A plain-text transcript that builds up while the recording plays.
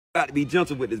got to be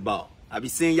gentle with this ball. I be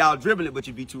seeing y'all dribbling it, but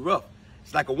you be too rough.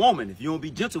 It's like a woman. If you don't be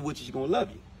gentle with you, she gonna love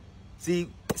you. See,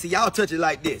 y'all touch it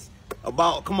like this. A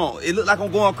ball, come on. It look like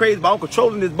I'm going crazy, but I'm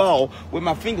controlling this ball with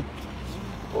my finger.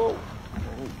 Oh.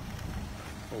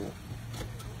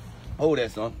 Hold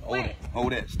that, son.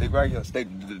 Hold that. Stay right here. Stay.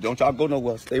 Don't y'all go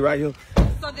nowhere. Stay right here.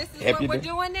 So this is what we're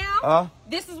doing now?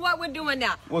 This is what we're doing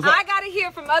now. I got to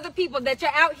hear from other people that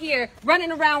you're out here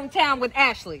running around town with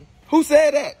Ashley. Who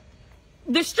said that?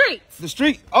 The streets. The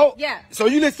street? Oh. Yeah. So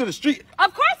you listen to the street?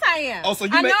 Of course I am. Oh, so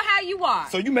you I know how you are.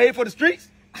 So you made for the streets?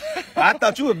 I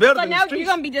thought you were better than the streets. So now you're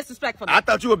going to be disrespectful. I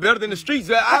thought you were better than the streets.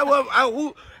 I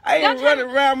ain't running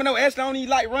around with no Ashley. I don't even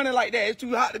like running like that. It's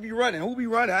too hot to be running. Who be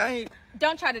running? I ain't.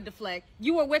 Don't try to deflect.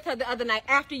 You were with her the other night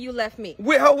after you left me.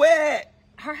 With her where at?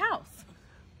 Her house.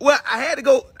 Well, I had to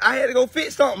go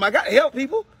fix something. I got to help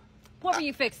people. What were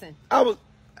you fixing? I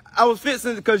was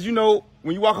fixing because, you know,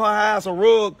 when you walk on her house, a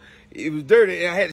rug, it was dirty, and I had to